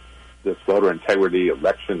this voter integrity,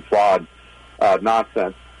 election fraud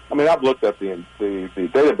nonsense. I mean, I've looked at the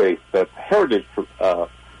database that the Heritage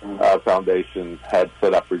Foundation had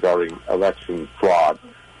set up regarding election fraud.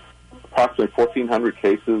 Approximately 1,400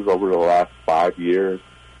 cases over the last 5 years,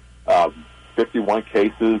 51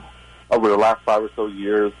 cases over the last 5 or so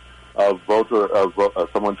years of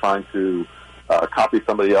someone trying to copy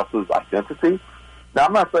somebody else's identity. Now,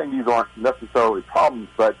 I'm not saying these aren't necessarily problems,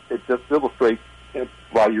 but it just illustrates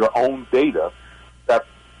by your own data that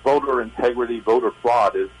voter integrity, voter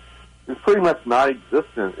fraud is pretty much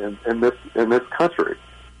non-existent in this country.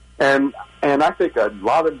 And I think a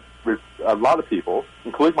lot of people,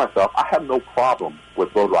 including myself, I have no problem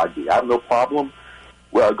with voter ID. I have no problem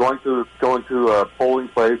going to a polling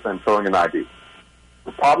place and showing an ID.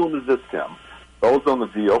 The problem is this, Tim. Those on the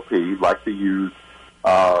GOP like to use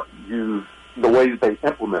the way that they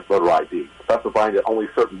implement voter ID, specifying that only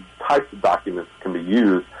certain types of documents can be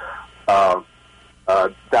used. That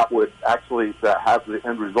has the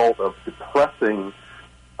end result of depressing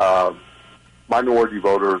minority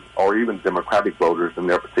voters or even Democratic voters in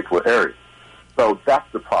their particular area. So that's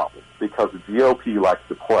the problem, because the GOP likes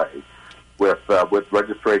to play with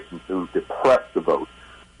registration to depress the vote,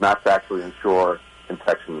 not to actually ensure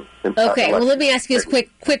protection. Okay, well, let me ask you this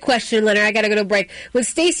quick question, Leonard. I got to go to break. When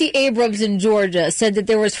Stacey Abrams in Georgia said that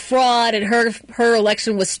there was fraud and her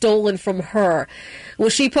election was stolen from her,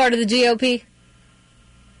 was she part of the GOP?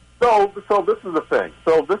 So this is the thing.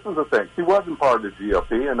 She wasn't part of the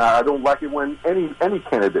GOP, and I don't like it when any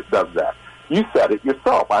candidate does that. You said it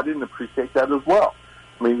yourself. I didn't appreciate that as well.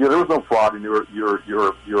 I mean, there was no fraud in your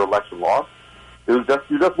election loss. It was just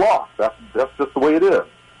you just lost. That's just the way it is.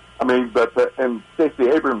 I mean, but in Stacey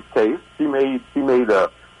Abrams' case, she made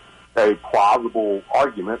a plausible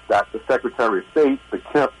argument that the Secretary of State, the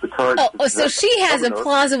current... so she has a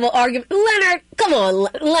plausible argument. Leonard, come on,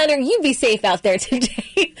 Leonard, you be safe out there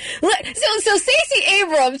today. So Stacey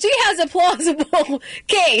Abrams, she has a plausible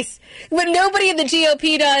case, but nobody in the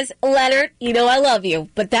GOP does. Leonard, you know I love you,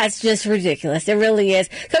 but that's just ridiculous. It really is.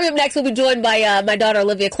 Coming up next, we'll be joined by my daughter,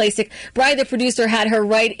 Olivia Klacik. Brian, the producer, had her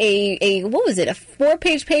write a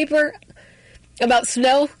 4-page paper about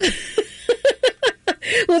snow.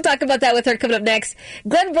 We'll talk about that with her coming up next.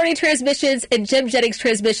 Glen Burnie Transmissions and Jim Jennings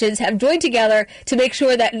Transmissions have joined together to make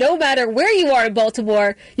sure that no matter where you are in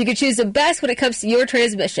Baltimore, you can choose the best when it comes to your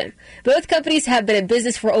transmission. Both companies have been in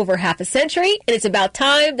business for over half a century, and it's about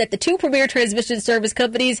time that the two premier transmission service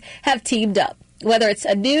companies have teamed up. Whether it's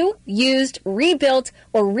a new, used, rebuilt,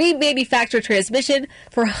 or remanufactured transmission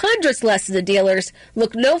for hundreds less than the dealers,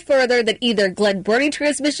 look no further than either Glen Burnie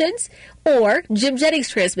Transmissions or Jim Jennings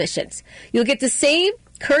Transmissions. You'll get the same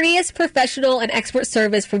courteous, professional, and expert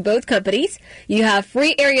service from both companies. You have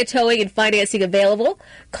free area towing and financing available.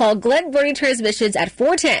 Call Glen Burnie Transmissions at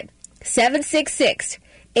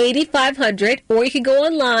 410-766-8500, or you can go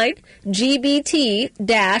online,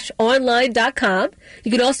 gbt-online.com.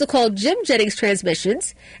 You can also call Jim Jennings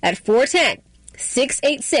Transmissions at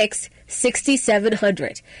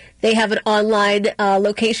 410-686-6700. They have an online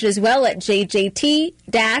location as well at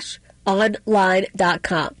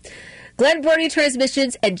jjt-online.com. Glen Burnie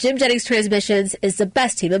Transmissions and Jim Jennings Transmissions is the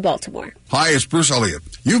best team in Baltimore. Hi, it's Bruce Elliott.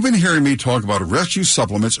 You've been hearing me talk about Rescue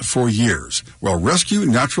Supplements for years. Well, Rescue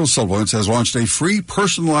Natural Supplements has launched a free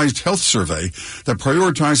personalized health survey that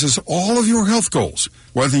prioritizes all of your health goals.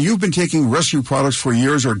 Whether you've been taking Rescue products for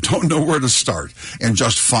years or don't know where to start, in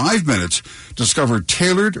just 5 minutes, discover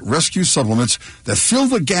tailored Rescue supplements that fill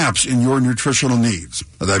the gaps in your nutritional needs.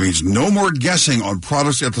 That means no more guessing on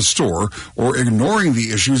products at the store or ignoring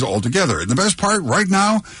the issues altogether. And the best part, right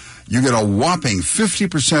now, you get a whopping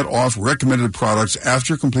 50% off recommended products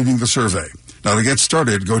after completing the survey. Now, to get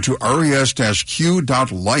started, go to res-q.life.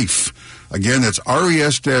 Again, that's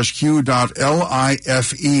res-q.life,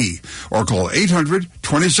 or call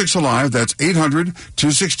 800-26-ALIVE, that's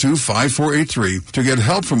 800-262-5483, to get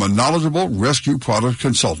help from a knowledgeable rescue product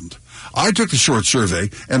consultant. I took the short survey,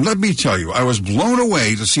 and let me tell you, I was blown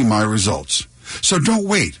away to see my results. So don't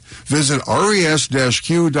wait. Visit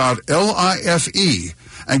res-q.life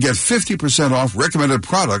and get 50% off recommended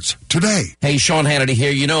products today. Hey, Sean Hannity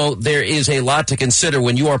here. You know, there is a lot to consider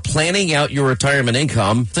when you are planning out your retirement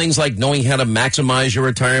income. Things like knowing how to maximize your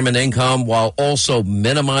retirement income while also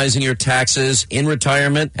minimizing your taxes in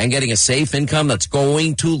retirement and getting a safe income that's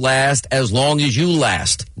going to last as long as you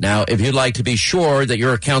last. Now, if you'd like to be sure that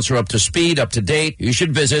your accounts are up to speed, up to date, you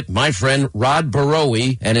should visit my friend Rod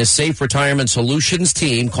Barowie and his Safe Retirement Solutions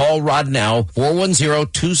team. Call Rod now,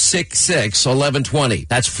 410-266-1120.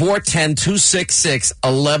 That's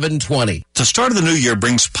 410-266-1120. The start of the new year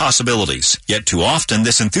brings possibilities, yet too often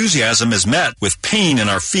this enthusiasm is met with pain in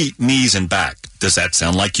our feet, knees, and back. Does that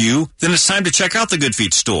sound like you? Then it's time to check out the Good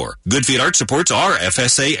Feet store. Good Feet arch supports are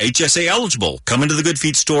FSA, HSA eligible. Come into the Good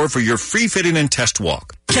Feet store for your free fitting and test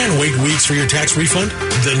walk. Can't wait weeks for your tax refund?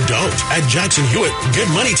 Then don't. At Jackson Hewitt, get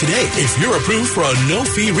money today if you're approved for a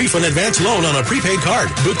no-fee refund advance loan on a prepaid card.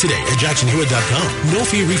 Book today at jacksonhewitt.com.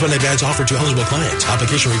 No-fee refund advance offered to eligible clients.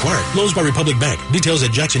 Application required. Loans by Republic Bank. Details at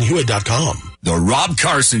jacksonhewitt.com. The Rob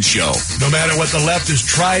Carson Show. No matter what the left has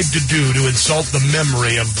tried to do to insult the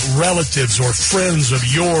memory of relatives or friends of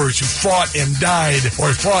yours who fought and died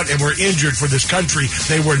or fought and were injured for this country,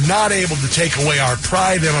 they were not able to take away our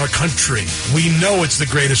pride in our country. We know it's the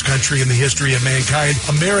greatest country in the history of mankind.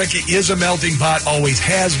 America is a melting pot, always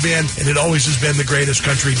has been, and it always has been the greatest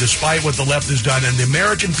country despite what the left has done, and the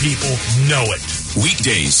American people know it.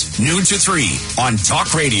 Weekdays, noon to 3 on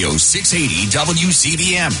Talk Radio 680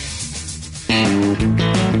 WCBM. All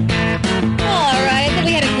right, I think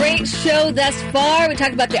we had a great show thus far. We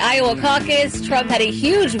talked about the Iowa caucus. Trump had a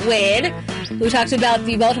huge win. We talked about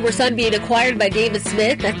the Baltimore Sun being acquired by David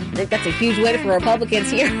Smith. I think that's a huge win for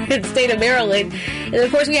Republicans here in the state of Maryland. And,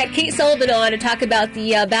 of course, we had Kate Sullivan on to talk about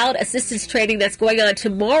the ballot assistance training that's going on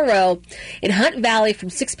tomorrow in Hunt Valley from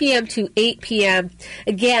 6 p.m. to 8 p.m.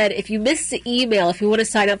 Again, if you missed the email, if you want to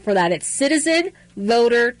sign up for that, it's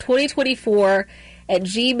citizenvoter2024 at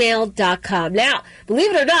gmail.com. Now,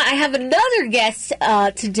 believe it or not, I have another guest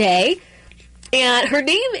today, and her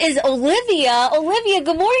name is Olivia. Olivia,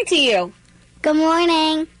 good morning to you. Good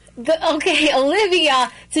morning. Okay, Olivia,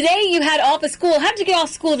 today you had off of school. How did you get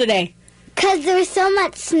off school today? Because there was so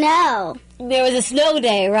much snow. There was a snow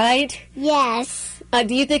day, right? Yes.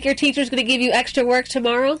 Do you think your teacher's going to give you extra work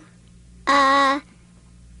tomorrow?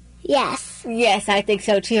 Yes. Yes, I think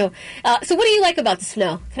so, too. So what do you like about the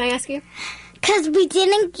snow? Can I ask you? Because we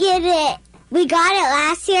didn't get it. We got it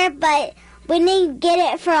last year, but we didn't get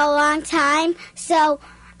it for a long time. So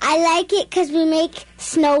I like it because we make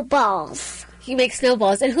snowballs. You make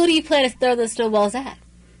snowballs. And who do you plan to throw those snowballs at?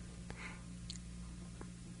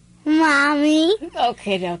 Mommy.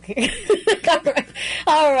 Okay.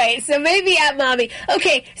 All right. So maybe at Mommy.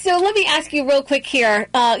 Okay, so let me ask you real quick here.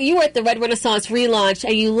 You were at the Red Renaissance relaunch,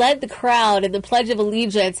 and you led the crowd in the Pledge of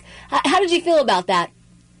Allegiance. How did you feel about that?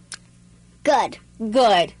 Good.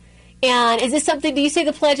 Good. And is this something, do you say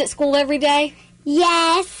the pledge at school every day?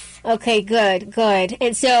 Yes. Okay, good.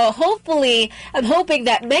 And so hopefully, I'm hoping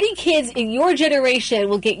that many kids in your generation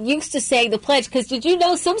will get used to saying the pledge, because did you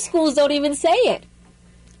know some schools don't even say it?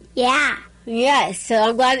 Yeah. Yes, so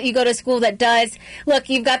I'm glad that you go to a school that does. Look,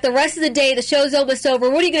 you've got the rest of the day. The show's almost over.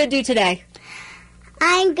 What are you going to do today?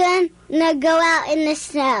 I'm going to go out in the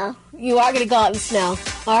snow. You are going to go out in the snow.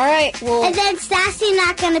 All right. Well, and then Sassy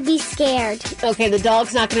not going to be scared. Okay, the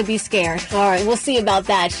dog's not going to be scared. All right, we'll see about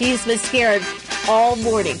that. She's been scared all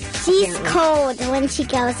morning. She's cold when she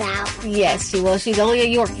goes out. Yes, she will. She's only a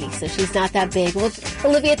Yorkie, so she's not that big. Well,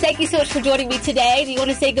 Olivia, thank you so much for joining me today. Do you want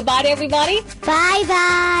to say goodbye to everybody?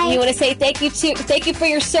 Bye-bye. You want to say thank you for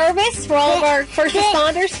your service for all of our first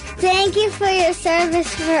responders? Thank you for your service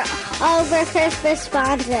for all of our first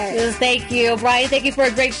responders. Yes, thank you. Brian, thank you for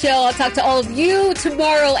a great show. I'll talk to all of you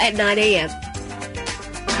tomorrow at 9 a.m.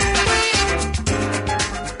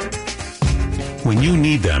 When you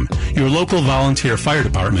need them, your local volunteer fire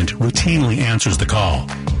department routinely answers the call.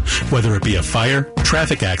 Whether it be a fire,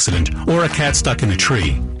 traffic accident, or a cat stuck in a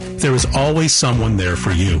tree, there is always someone there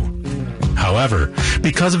for you. However,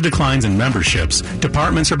 because of declines in memberships,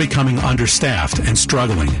 departments are becoming understaffed and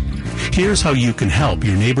struggling. Here's how you can help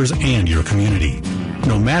your neighbors and your community.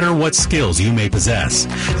 No matter what skills you may possess,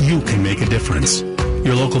 you can make a difference.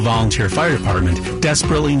 Your local volunteer fire department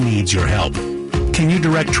desperately needs your help. Can you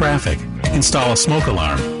direct traffic, install a smoke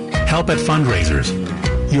alarm, help at fundraisers?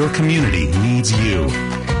 Your community needs you.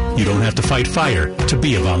 You don't have to fight fire to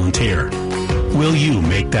be a volunteer. Will you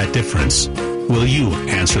make that difference? Will you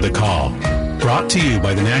answer the call? Brought to you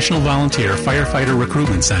by the National Volunteer Firefighter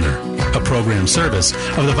Recruitment Center, a program service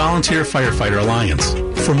of the Volunteer Firefighter Alliance.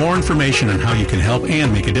 For more information on how you can help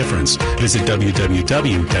and make a difference, visit www.nvfrc.org.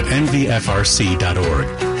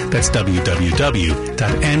 That's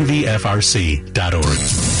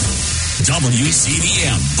www.nvfrc.org.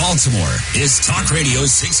 WCVM Baltimore is Talk Radio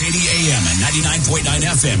 680 AM and 99.9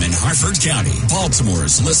 FM in Harford County.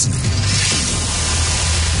 Baltimore's listening.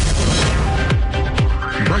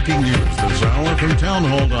 Breaking news this hour from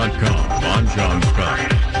townhall.com. I'm John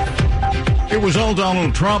Scott. It was all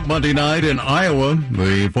Donald Trump Monday night in Iowa.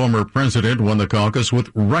 The former president won the caucus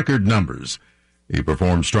with record numbers. He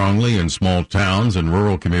performed strongly in small towns and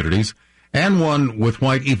rural communities and won with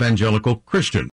white evangelical Christians.